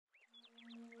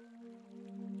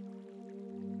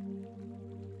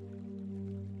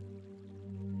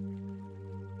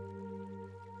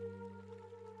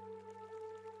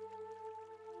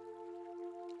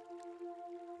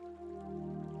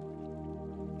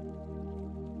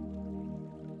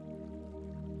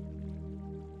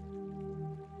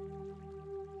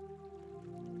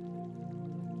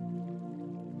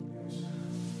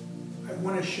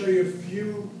want to show you a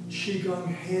few Qigong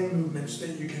hand movements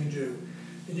that you can do.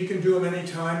 And you can do them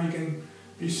anytime. You can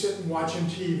be sitting watching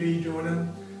TV doing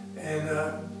them. And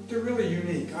they're really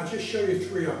unique. I'll just show you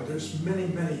three of them. There's many,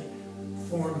 many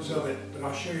forms of it, but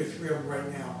I'll show you three of them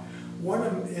right now. One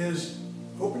of them is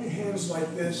open your hands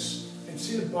like this and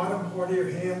see the bottom part of your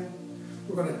hand?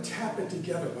 We're going to tap it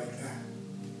together like that.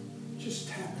 Just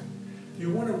tap it.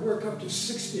 You want to work up to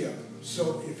 60 of them.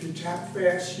 So if you tap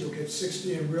fast, you'll get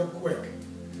 60 in real quick.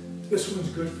 This one's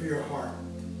good for your heart.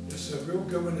 It's a real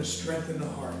good one to strengthen the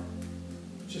heart.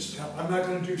 Just tap. I'm not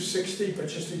going to do 60, but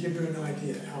just to give you an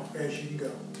idea how fast you can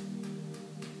go.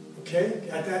 Okay,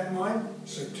 got that in mind?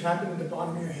 So tap it in the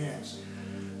bottom of your hands.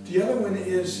 The other one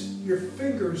is your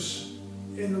fingers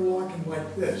interlocking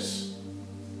like this.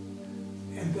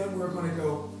 And then we're going to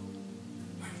go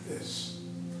like this.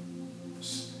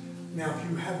 Now, if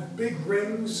you have big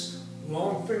rings,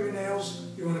 long fingernails,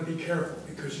 you want to be careful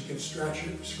because you can scratch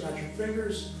your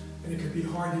fingers and it can be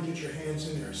hard to get your hands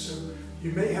in there. So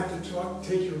you may have to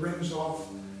take your rings off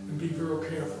and be real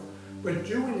careful. But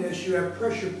doing this, you have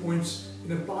pressure points in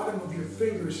the bottom of your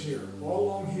fingers here, all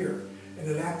along here, and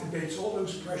it activates all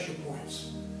those pressure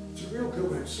points. It's a real good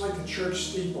one. It's like the church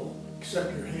steeple,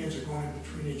 except your hands are going in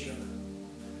between each other.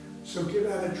 So give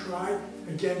that a try.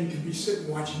 Again, you can be sitting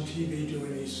watching TV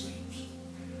doing these things.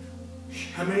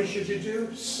 How many should you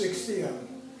do? 60 of them.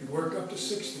 You work up to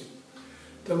 60.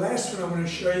 The last one I want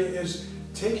to show you is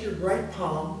take your right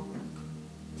palm,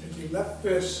 take your left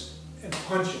fist, and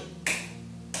punch it.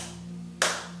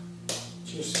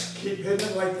 Just keep hitting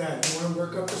it like that. You want to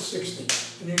work up to 60.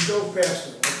 And you go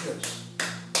faster like this.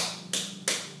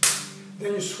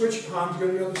 Then you switch palms, go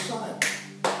to the other side.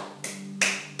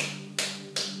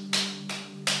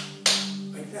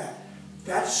 Like that.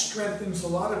 That strengthens a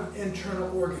lot of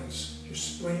internal organs. Your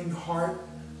spleen, heart,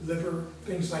 liver,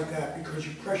 things like that. Because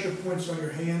your pressure points on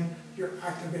your hand, you're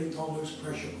activating all those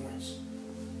pressure points.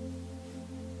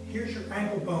 Here's your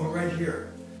ankle bone right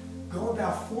here. Go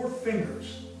about 4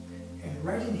 fingers. And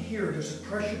right in here, there's a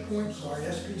pressure point, sorry,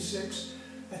 SP6.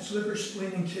 That's liver,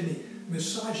 spleen, and kidney.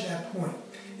 Massage that point.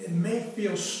 It may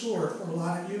feel sore for a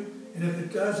lot of you, and if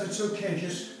it does, it's okay.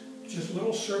 Just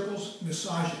little circles,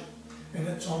 massage it. And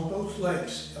it's on both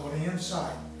legs, on the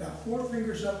inside. About 4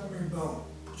 fingers up from your bone.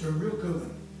 It's a real good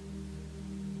one.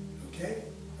 Okay?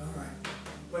 All right.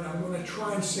 But I'm going to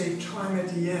try and save time at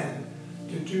the end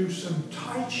to do some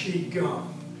Tai Chi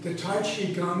Kung. The Tai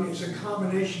Chi Kung is a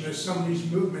combination of some of these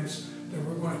movements that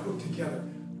we're going to hook together.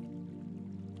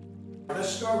 Let's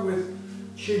start with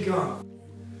Qigong.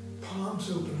 Palms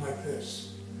open like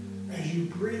this. As you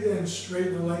breathe in,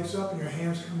 straighten the legs up and your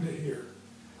hands come to here.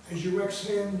 As you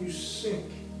exhale, you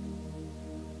sink.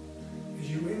 As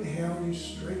you inhale, you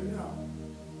straighten up.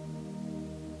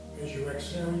 As you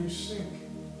exhale, you sink.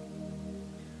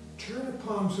 Turn the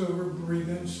palms over, breathe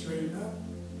in, straighten up.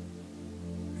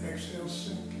 Exhale,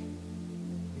 sink.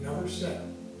 Another set.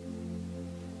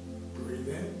 Breathe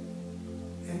in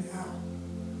and out.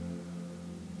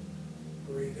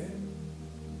 Breathe in.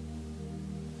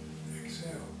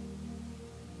 Exhale.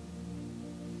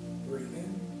 Breathe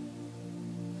in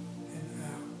and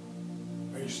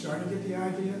out. Are you starting to get the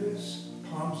idea of this?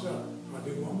 Palms up. I'll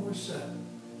do one more set.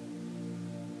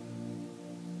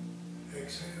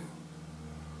 Exhale.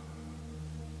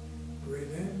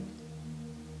 Breathe in.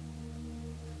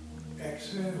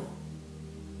 Exhale.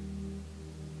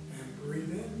 And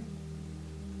breathe in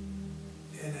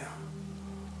and out.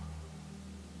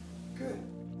 Good.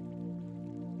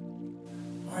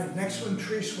 All right, next one,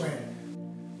 tree swing.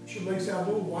 Put your legs out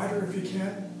a little wider if you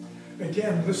can.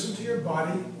 Again, listen to your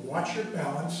body, watch your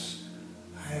balance,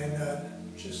 and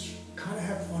just kind of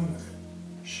have fun with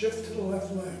it. Shift to the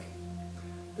left leg.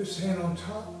 This hand on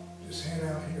top, this hand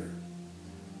out here.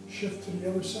 Shift to the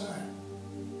other side.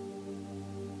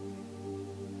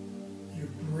 You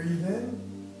breathe in,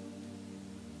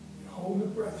 you hold the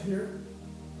breath here,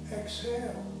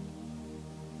 exhale.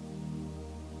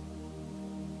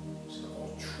 It's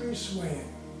called tree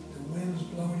swaying. The wind's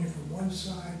blowing you from one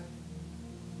side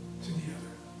to the other.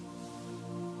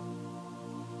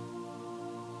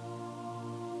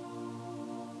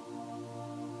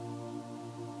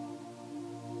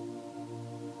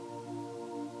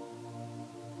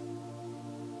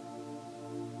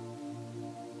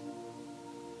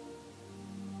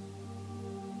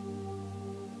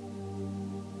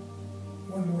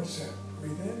 One more set.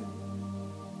 Breathe in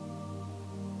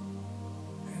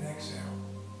and exhale.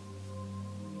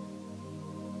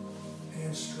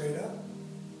 Hands straight up.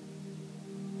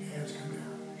 Hands come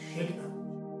down. Shake it up.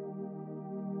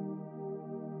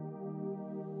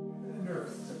 And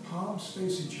earth. The palms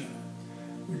face each other.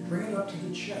 We bring it up to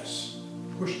the chest.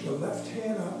 Push the left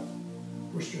hand up,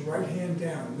 push the right hand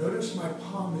down. Notice my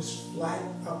palm is flat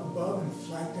up above and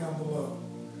flat down below.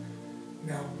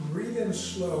 Now breathe in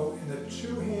slow and the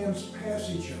two hands pass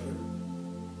each other.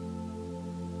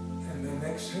 And then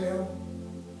exhale,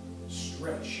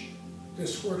 stretch.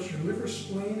 This works your liver,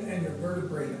 spleen, and your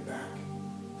vertebrae in the back.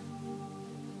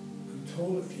 I'm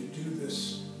told if you do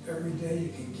this every day, you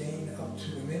can gain up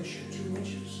to an inch or 2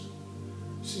 inches.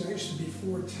 See, I used to be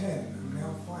 4'10", I'm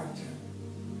now 5'10".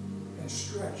 And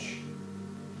stretch.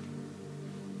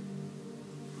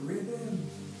 Breathe in.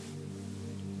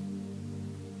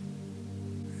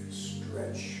 And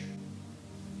stretch.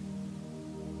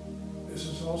 This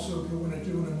is also a good one to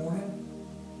do in the morning.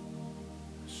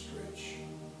 Stretch.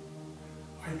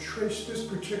 I traced this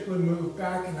particular move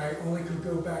back, and I only could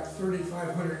go back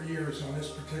 3,500 years on this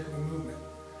particular movement.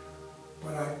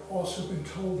 But I've also been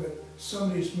told that some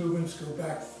of these movements go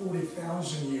back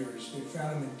 40,000 years. They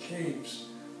found them in caves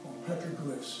on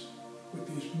petroglyphs with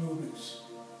these movements.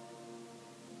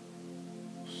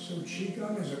 So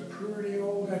Qigong is a pretty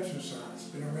old exercise. It's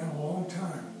been around a long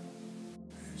time.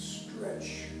 And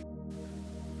stretch.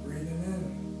 Breathing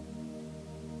in.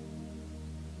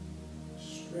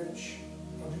 Stretch.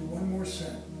 I'll do one more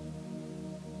set.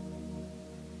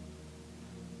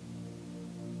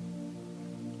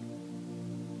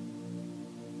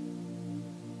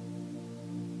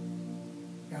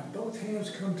 Now both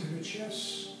hands come to the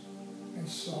chest and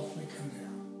softly come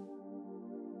down.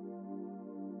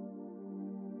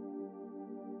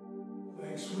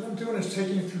 Thanks. What I'm doing is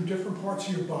taking you through different parts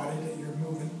of your body that you're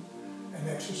moving and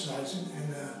exercising,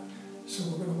 and so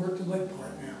we're going to work the leg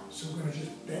part now. So we're going to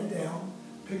just bend down,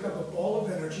 pick up a ball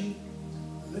of energy,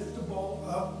 lift the ball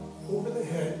up over the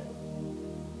head,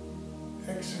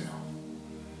 exhale.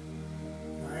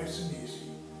 Nice and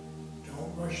easy.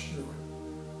 Don't rush through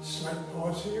it. Slight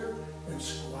pause here, and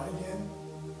squat again.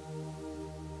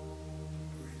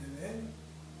 Breathing in.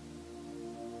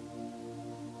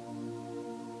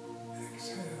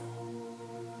 Exhale.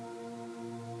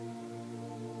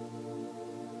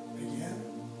 Again.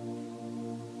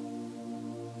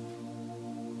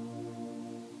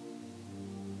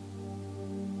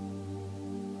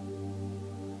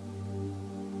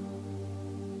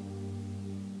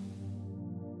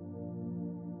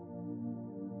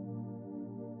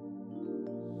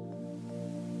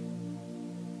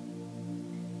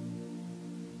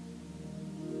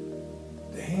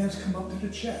 Hands come up to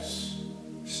the chest.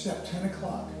 Step 10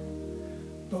 o'clock.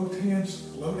 Both hands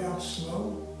float out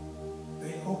slow.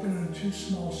 They open in 2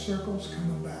 small circles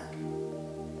coming back.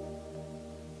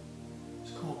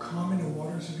 It's called calming the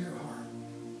waters of your heart.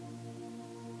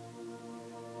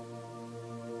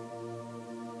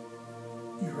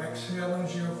 You're exhaling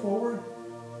as you go forward.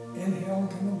 Inhale and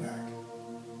coming back.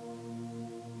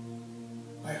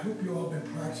 I hope you all have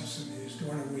been practicing these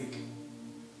during the week.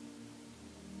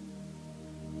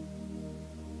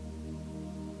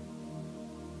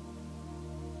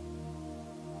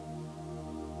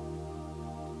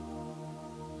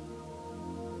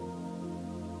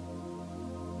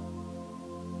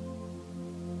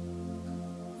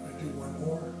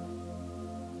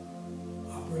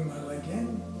 Bring my leg in,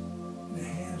 and the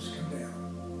hands come down.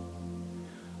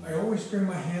 I always bring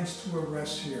my hands to a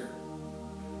rest here.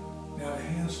 Now the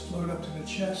hands float up to the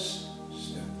chest.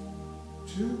 Step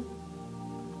 2.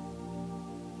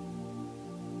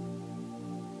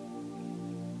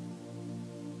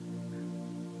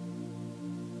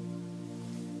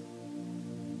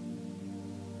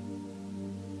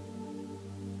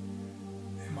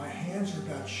 And my hands are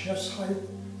about chest height.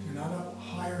 They're not up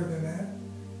higher than that.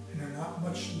 And they're not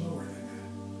much lower than that.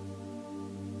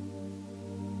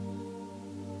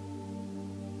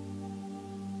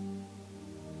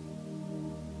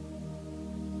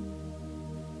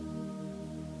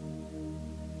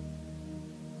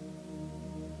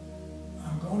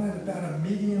 I'm going at about a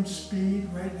medium speed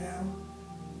right now.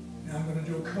 Now I'm going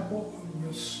to do a couple of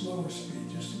real slower speed,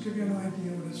 just to give you an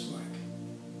idea what it's like.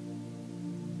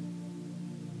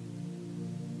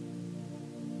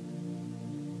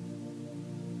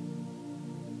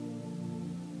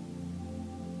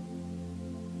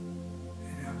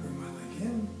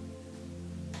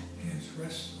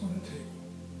 Rest on the table.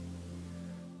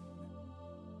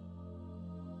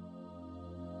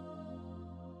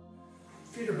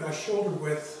 Feet are about shoulder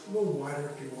width, a little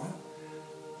wider if you want.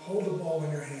 Hold the ball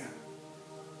in your hand.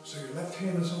 So your left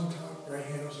hand is on top, right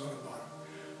hand is on the bottom.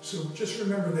 So just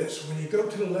remember this, when you go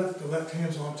to the left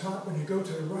hand's on top. When you go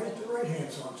to the right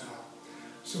hand's on top.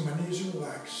 So my knees are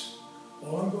relaxed.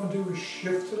 All I'm going to do is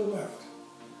shift to the left.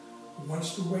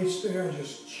 Once the weight's there, I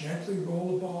just gently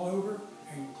roll the ball over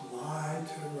and glide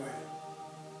to the right.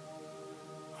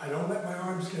 I don't let my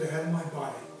arms get ahead of my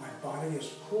body. My body is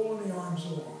pulling the arms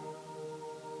along.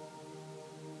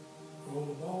 Roll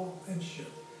the ball and shift.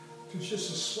 There's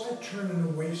just a slight turn in the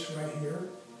waist right here.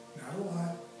 Not a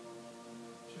lot.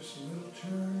 Just a little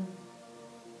turn.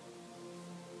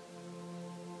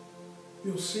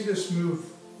 You'll see this move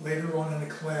later on in the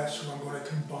class where I'm going to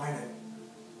combine it.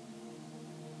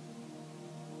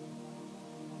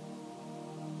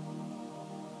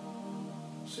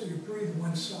 So you breathe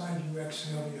one side, you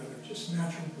exhale the other. Just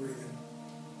natural breathing.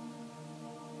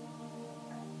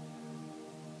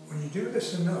 When you do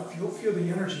this enough, you'll feel the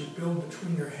energy build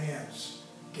between your hands.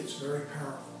 It gets very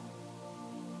powerful.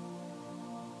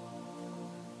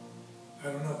 I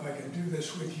don't know if I can do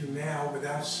this with you now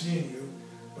without seeing you,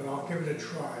 but I'll give it a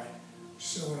try.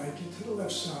 So when I get to the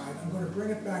left side, I'm going to bring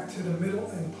it back to the middle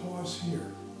and pause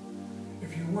here.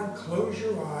 If you want, close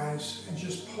your eyes and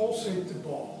just pulsate the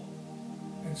ball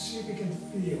and see if you can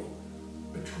feel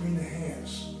between the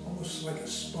hands, almost like a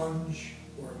sponge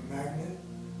or a magnet.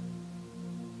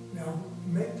 Now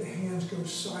make the hands go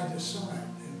side to side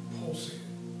and pulsate it.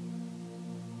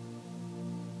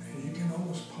 And you can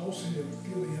almost pulsate it and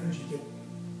feel the energy get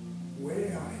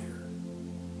way out here.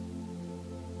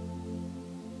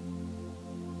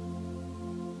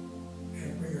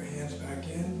 And bring your hands back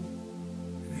in,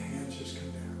 and the hands just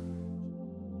come down.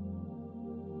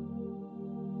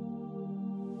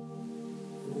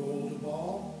 Roll the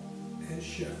ball and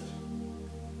shift.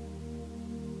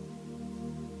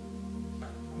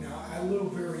 Now add a little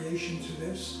variation to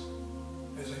this.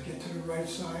 As I get to the right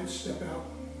side, step out,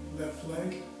 left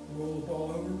leg, roll the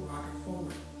ball over, rock it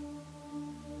forward.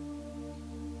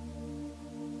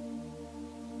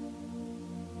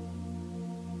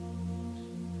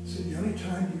 So the only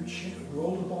time you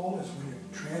roll the ball is when you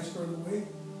transfer the weight.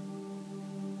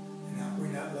 And now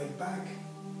bring that leg back,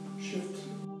 shift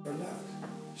or left,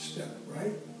 step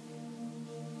right.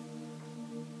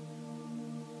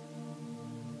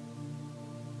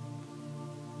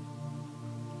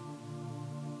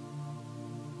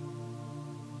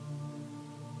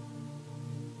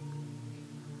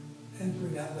 And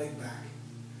bring that leg back.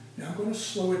 Now I'm going to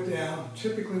slow it down.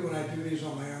 Typically when I do these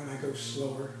on my own, I go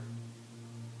slower.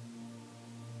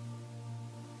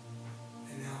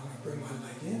 And now I'm going to bring my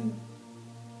leg in.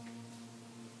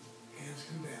 Hands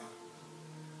come down.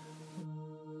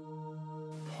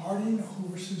 Parting a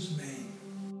horse's mane.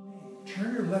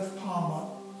 Turn your left palm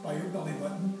up by your belly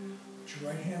button. Put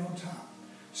your right hand on top.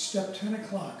 Step 10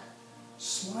 o'clock.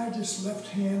 Slide this left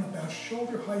hand about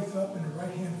shoulder height up and the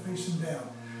right hand facing down.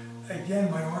 Again,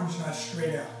 my arm's not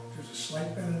straight out. There's a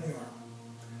slight bend in the arm.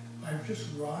 I just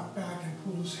rock back and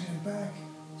pull this hand back.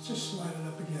 Just slide it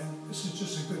up again. This is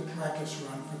just a good practice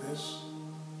run for this.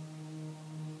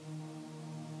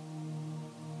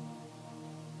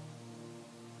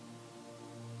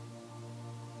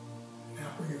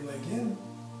 Now bring your leg in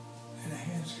and the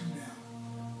hands come down.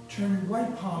 Turn your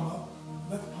right palm up,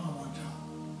 left palm on top.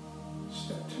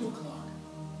 Step 2 o'clock.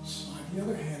 Slide the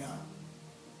other hand up.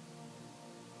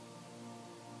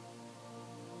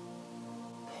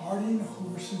 Parting a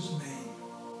horse's mane.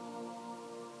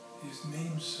 These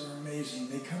names are amazing.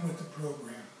 They come with the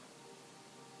program.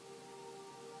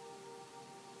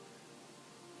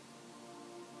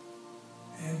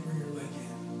 And bring your leg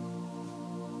in.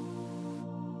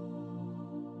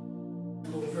 A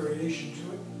little variation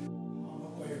to it. Palm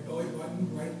up by your belly button,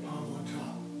 right palm on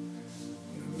top.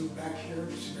 I'm going to move back here,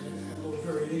 so we're going to add a little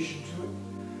variation to it.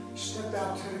 Step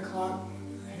out 10 o'clock,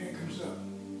 hand comes up.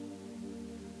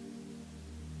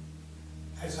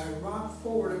 As I rock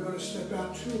forward, I'm going to step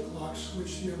out 2 o'clock,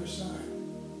 switch the other side.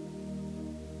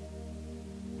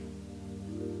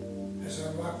 As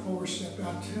I rock forward, step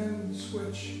out 10,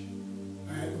 switch.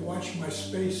 I have to watch my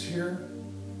space here.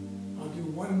 I'll do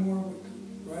one more with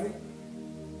the right,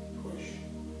 push.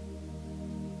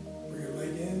 Bring your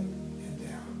leg in and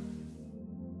down.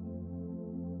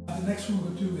 The next one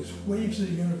we'll do is Waves of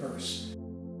the Universe.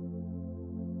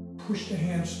 Push the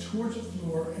hands towards the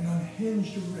floor and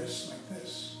unhinge the wrists like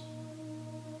this.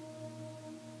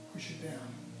 Push it down.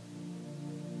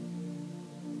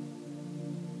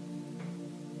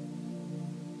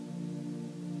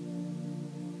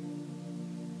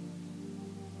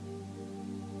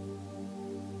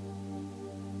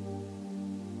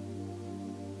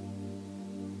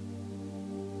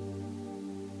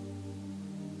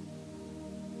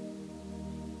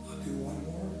 I'll do one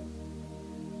more.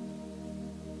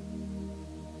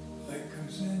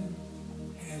 In,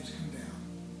 hands come down.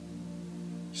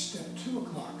 Step 2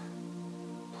 o'clock.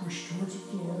 Push towards the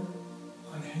floor,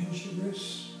 unhinge the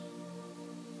wrists.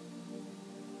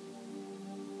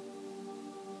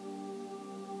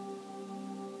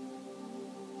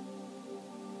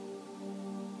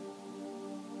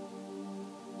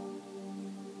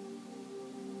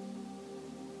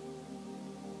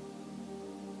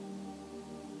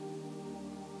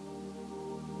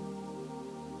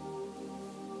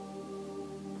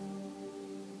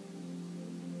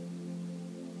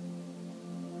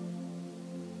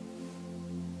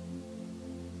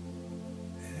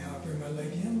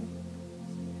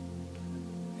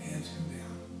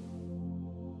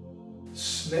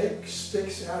 snake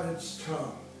sticks out its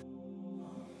tongue.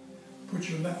 Put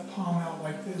your left palm out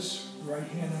like this, right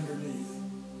hand underneath.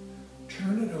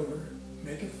 Turn it over,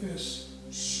 make a fist,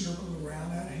 circle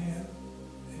around that hand,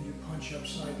 and you punch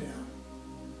upside down.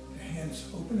 The hands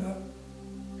open up,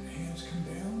 the hands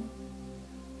come down,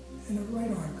 and the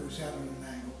right arm goes out on an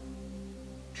angle.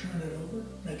 Turn it over,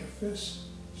 make a fist,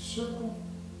 circle,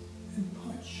 and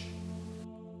punch.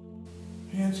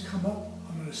 Hands come up,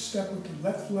 I'm going to step with the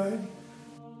left leg.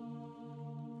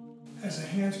 As the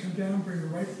hands come down, bring the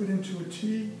right foot into a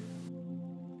T,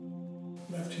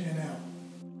 left hand out.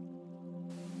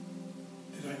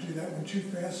 Did I do that one too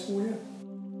fast for you?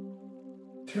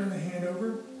 Turn the hand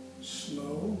over,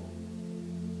 slow,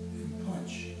 and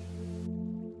punch.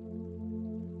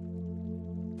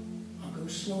 I'll go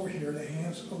slower here. The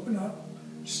hands open up,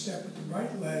 step with the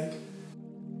right leg,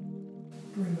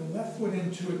 bring the left foot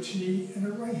into a T, and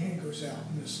the right hand goes out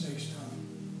in the snake's tongue.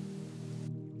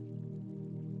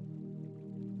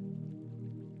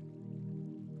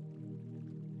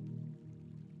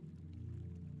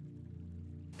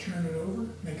 Turn it over,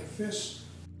 make a fist,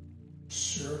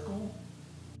 circle,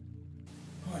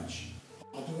 punch.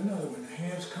 I'll do another one. The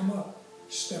hands come up,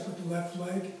 step with the left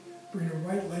leg, bring the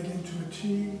right leg into a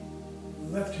T,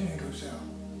 left hand goes out.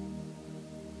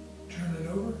 Turn it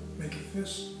over, make a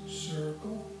fist,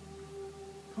 circle,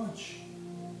 punch.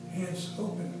 Hands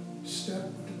open, step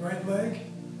with the right leg,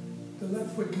 the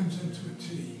left foot comes into a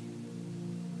T.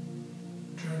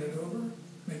 Turn it over,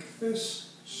 make a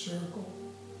fist, circle,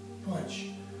 punch.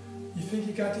 You think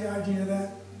you got the idea of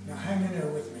that? Now hang in there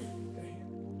with me.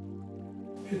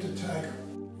 Hit the tiger.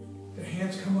 The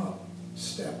hands come up,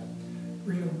 step.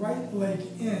 Bring the right leg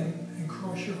in and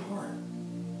cross your heart.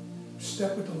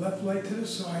 Step with the left leg to the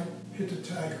side, hit the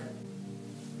tiger.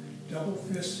 Double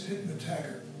fist hitting the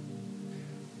tiger.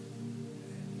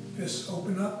 Fists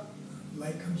open up,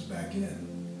 leg comes back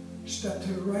in. Step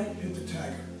to the right, hit the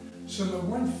tiger. So the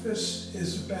one fist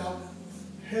is about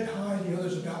head high, the other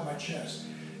is about my chest.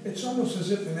 It's almost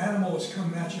as if an animal is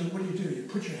coming at you. What do? You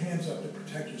put your hands up to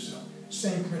protect yourself.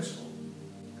 Same principle.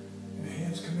 And the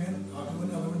hands come in. I'll do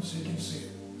another one so you can see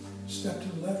it. Step to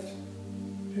the left,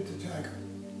 hit the tiger.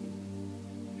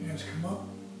 Hands come up,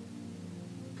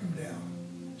 come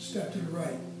down. Step to the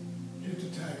right, hit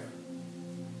the tiger.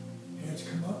 Hands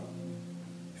come up,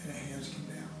 and the hands come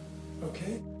down.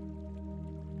 Okay?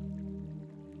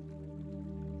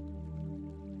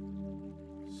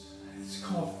 It's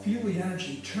called Feel the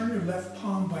Energy. Turn your left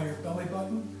palm by your belly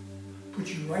button. Put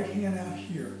your right hand out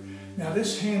here. Now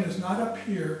this hand is not up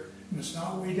here, and it's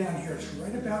not way down here. It's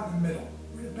right about in the middle,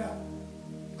 right about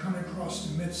coming across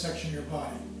the midsection of your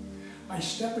body. I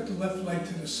step with the left leg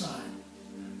to the side.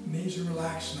 Knees are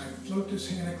relaxed, and I float this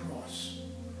hand across.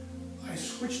 I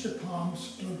switch the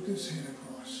palms, float this hand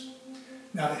across.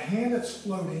 Now the hand that's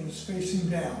floating is facing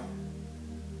down.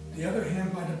 The other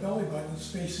hand by the belly button is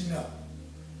facing up.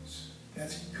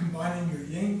 That's combining your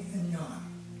yin and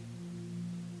yang.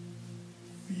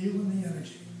 Feeling the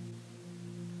energy.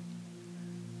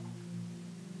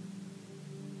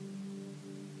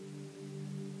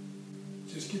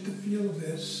 Just get the feel of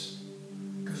this,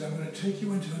 because I'm going to take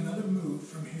you into another move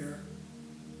from here.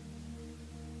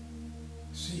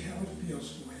 See how it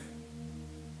feels for you.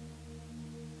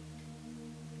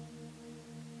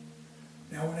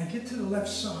 Now when I get to the left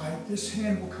side, this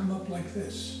hand will come up like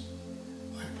this.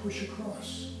 I push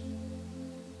across.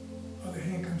 Other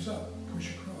hand comes up, push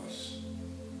across.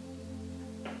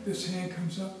 This hand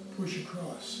comes up, push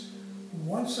across.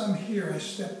 Once I'm here, I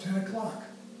step 10 o'clock.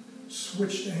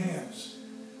 Switch the hands.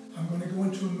 I'm going to go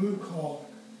into a move called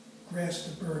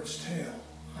grasp the bird's tail.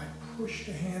 I push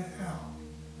the hand out.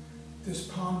 This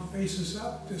palm faces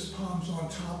up, this palm's on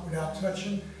top without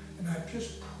touching, and I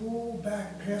just pull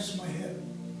back past my hip.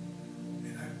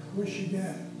 And I push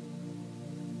again.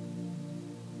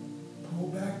 Pull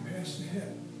back past the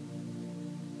hip.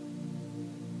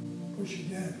 Push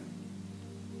again.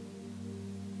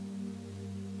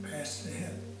 Past the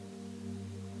hip.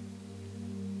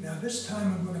 Now this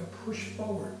time I'm going to push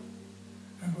forward.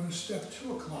 I'm going to step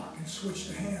 2 o'clock and switch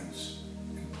the hands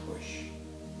and push.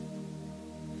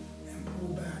 And pull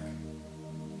back.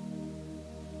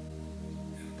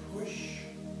 And push.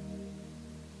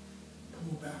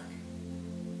 Pull back.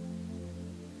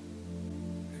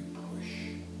 And push.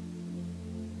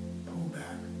 Pull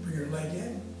back. Bring your leg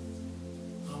in.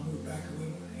 I'll move back a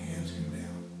little. Hands come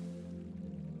down.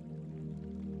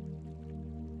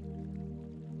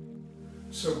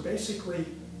 So basically,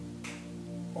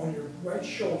 on your right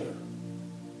shoulder,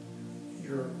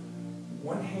 your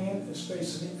one hand is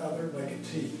facing the other like a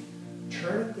T.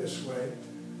 Turn it this way,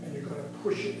 and you're going to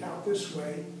push it out this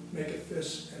way make a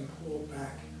fist and pull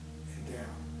back and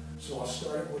down. So I'll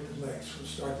start it with the legs. We'll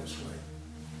start this way.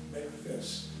 Make a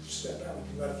fist, step out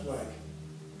with the left leg.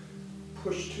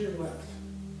 Push to your left.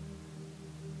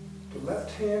 The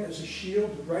left hand is a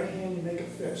shield, the right hand you make a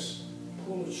fist.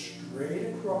 Pull it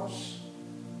straight across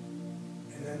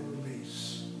and then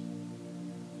release.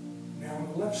 Now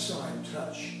on the left side,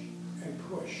 touch and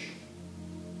push.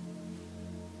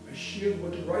 A shield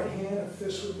with the right hand, a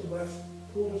fist with the left,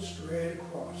 pull it straight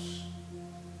across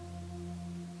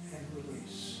and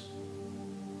release.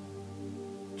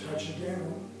 Touch again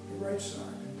on the right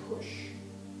side and push.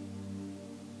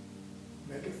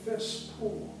 Make a fist,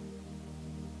 pull.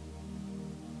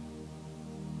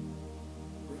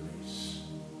 Release.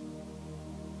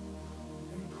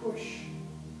 And push.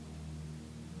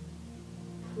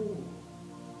 Pull.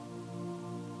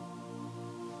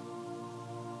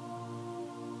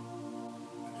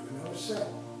 Do another set.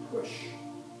 Push.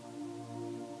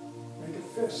 Make a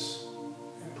fist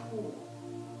and pull.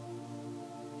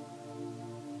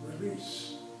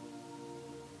 Release.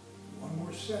 One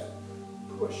more set.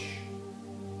 Push.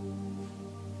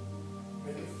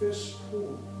 Make a fist,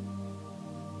 pull.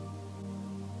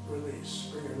 Release.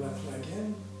 Bring your left leg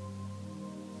in.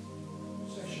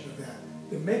 Section of that.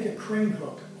 Then make a crane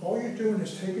hook. All you're doing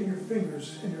is taking your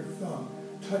fingers and your thumb,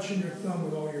 touching your thumb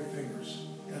with all your fingers.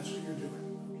 That's what you're doing.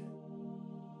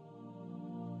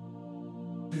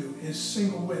 Do is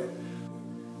single whip.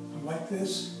 I'm like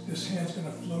this hand's going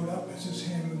to float up as this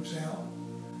hand moves out.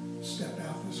 Step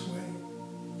out this way.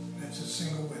 That's a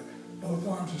single whip. Both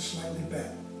arms are slightly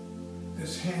bent.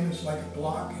 This hand is like a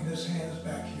block and this hand is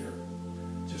back here.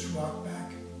 Just rock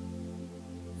back,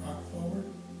 rock forward,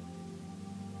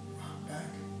 rock back,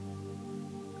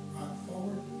 rock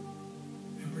forward,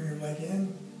 and bring your leg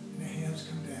in and the hands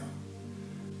come down.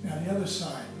 Now the other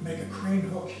side, make a crane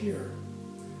hook here.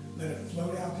 Let it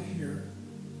float out to here.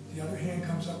 The other hand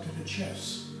comes up to the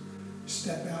chest.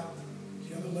 Step out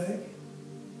the other leg,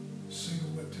 single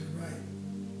whip to the right,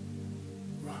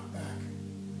 rock back.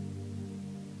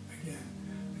 Again.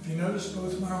 If you notice,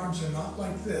 both my arms are not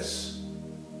like this.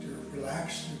 They're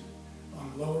relaxed.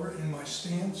 I'm lower in my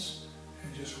stance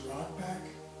and just rock back,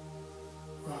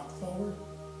 rock forward,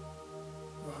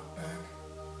 rock back.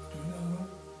 Do another one,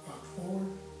 rock forward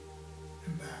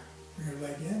and back. Bring your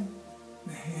leg in, and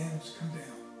the hands come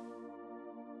down.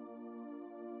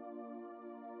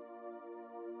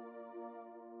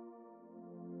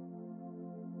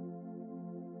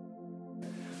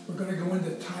 We're going to go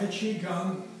into Tai Chi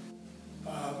Kung.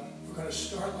 We're going to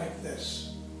start like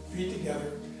this, feet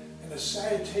together, and the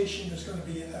salutation is going to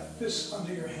be a fist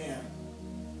under your hand.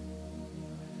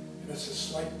 And it's a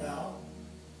slight bow,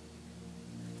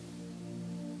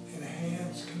 and the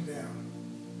hands come down.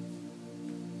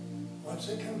 Once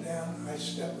they come down, I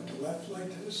step with the left leg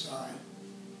to the side.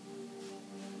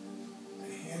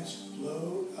 The hands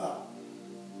float up.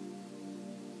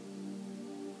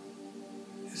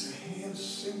 As the hands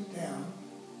sink down,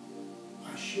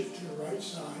 I shift to the right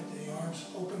side, the arms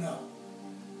open up.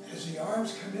 As the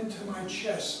arms come into my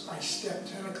chest, I step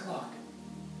 10 o'clock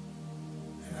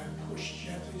and I push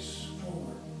gently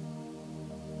forward.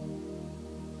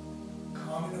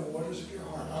 Calming the waters of your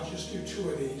heart. I'll just do 2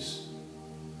 of these.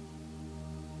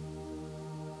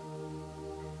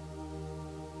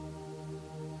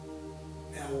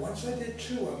 Now once I did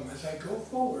 2 of them, as I go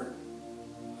forward,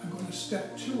 I'm going to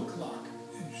step 2 o'clock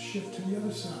and shift to the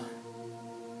other side.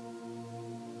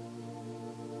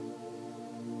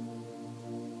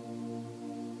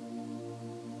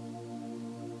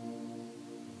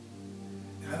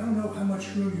 I don't know how much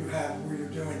room you have where you're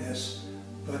doing this,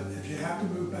 but if you have to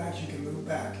move back, you can move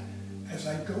back. As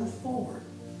I go forward,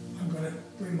 I'm going to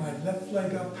bring my left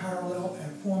leg up parallel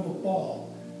and form a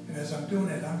ball. And as I'm doing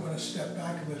it, I'm going to step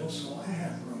back a little so I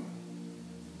have room.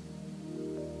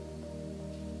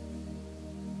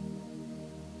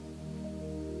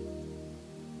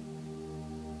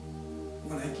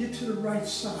 When I get to the right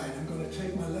side, I'm going to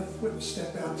take my left foot and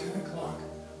step out 10 o'clock,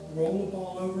 roll the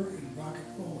ball over and rock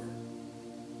it forward.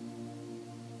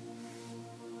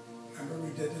 Remember,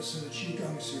 we did this in the Qi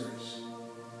Kung series.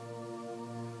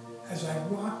 As I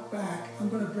rock back, I'm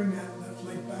going to bring that left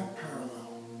leg back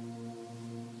parallel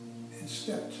and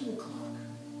step 2 o'clock.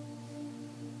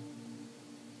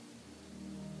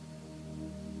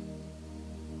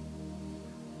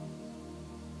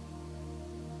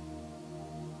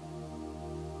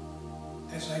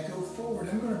 As I go forward,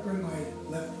 I'm going to bring my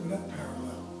left foot up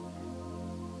parallel.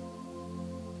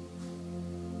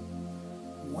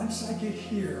 Once I get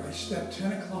here, I step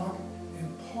 10 o'clock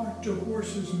and part the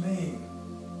horse's mane.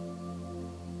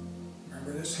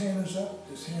 Remember, this hand is up,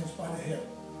 this hand's by the hip.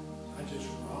 I just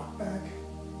rock back.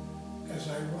 As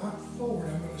I rock forward,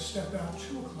 I'm going to step out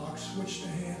 2 o'clock, switch the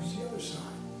hands the other side.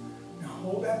 Now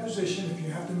hold that position. If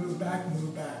you have to move back,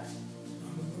 move back.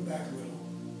 I'm moving back a little.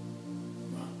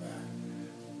 Rock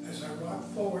back. As I rock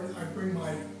forward, I bring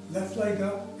my left leg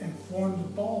up and form the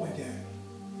ball again.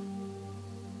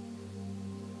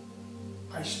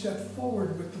 I step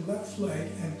forward with the left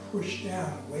leg and push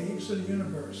down, waves of the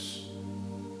universe.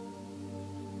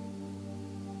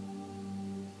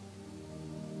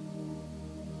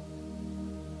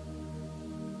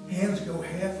 Hands go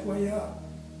halfway up.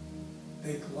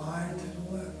 They glide to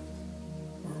the left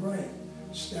or right.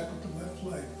 Step with the left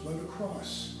leg, float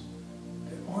across.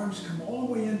 The arms come all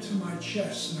the way into my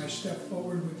chest and I step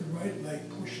forward with the right leg,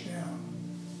 push down.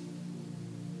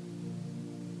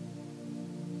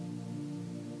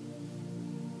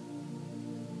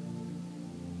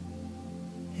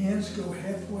 Hands go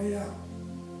halfway up.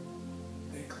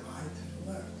 They glide to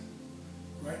the left.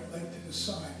 Right leg to the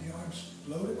side. The arms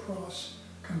float across,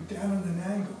 come down at an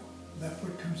angle. Left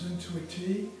foot comes into a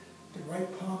T. The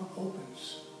right palm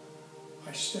opens.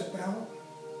 I step out.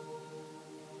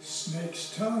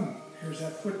 Snake's tongue. Here's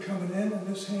that foot coming in and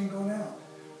this hand going out.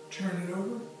 Turn it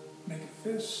over. Make a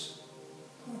fist.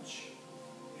 Punch.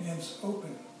 Hands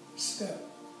open. Step.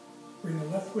 Bring the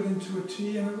left foot into a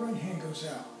T and the right hand goes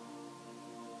out.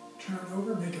 Turn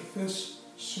over, make a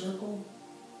fist, circle,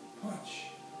 punch.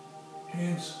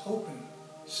 Hands open,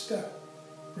 step.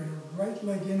 Bring the right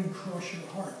leg in and cross your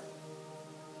heart.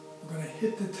 We're going to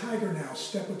hit the tiger now.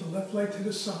 Step with the left leg to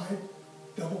the side,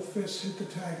 double fist, hit the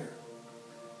tiger.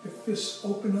 The fists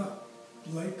open up,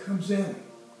 leg comes in.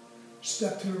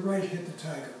 Step to the right, hit the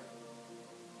tiger.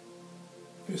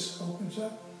 Fist opens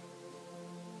up.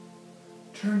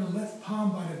 Turn the left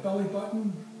palm by the belly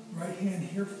button. Right hand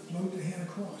here, float the hand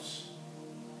across.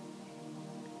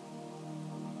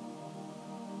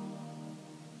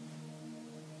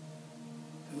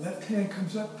 The left hand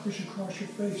comes up, push across your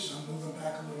face. I'm moving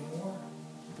back a little more.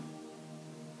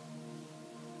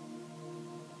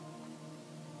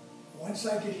 Once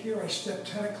I get here, I step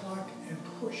 10 o'clock and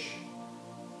push.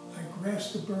 I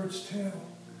grasp the bird's tail.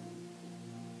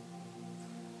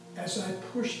 As I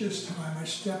push this time, I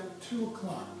step 2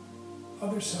 o'clock,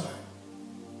 other side.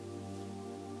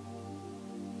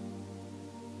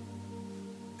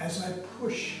 As I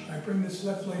push, I bring this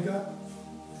left leg up,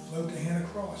 float the hand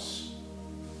across.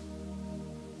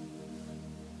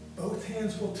 Both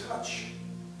hands will touch,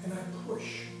 and I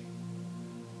push.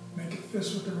 Make a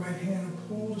fist with the right hand and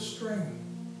pull the string.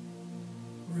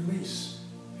 Release,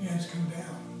 hands come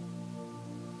down.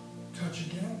 Touch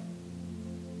again.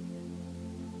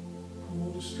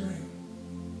 Pull the string.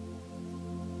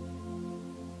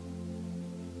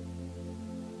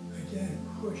 Again,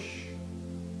 push.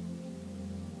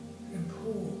 And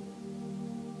pull,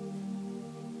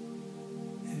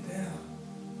 and down.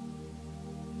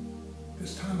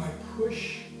 This time I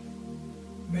push,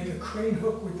 make a crane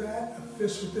hook with that, a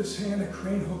fist with this hand, a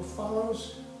crane hook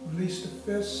follows, release the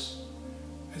fist.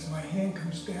 As my hand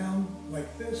comes down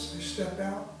like this, I step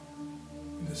out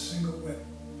into single whip.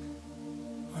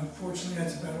 Unfortunately,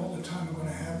 that's about all the time I'm going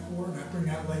to have for it, and I bring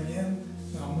that leg in,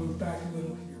 and I'll move back a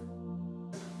little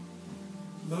here.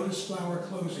 Lotus flower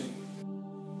closing.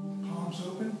 Palms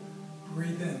open,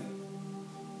 breathe in.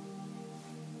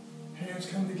 Hands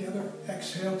come together,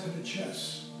 exhale to the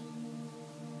chest.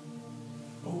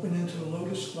 Open into the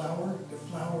lotus flower, the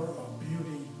flower of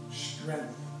beauty,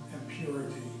 strength, and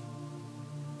purity.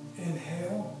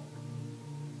 Inhale,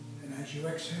 and as you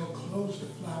exhale, close the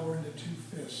flower into 2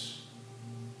 fists.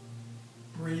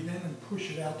 Breathe in and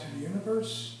push it out to the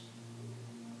universe.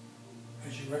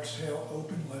 As you exhale,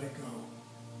 open, let it go.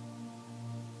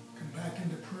 Come back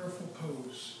into prayerful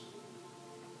pose.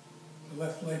 The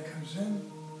left leg comes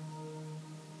in.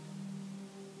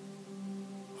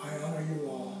 I honor you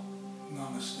all.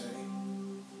 Namaste.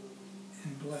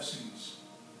 And blessings.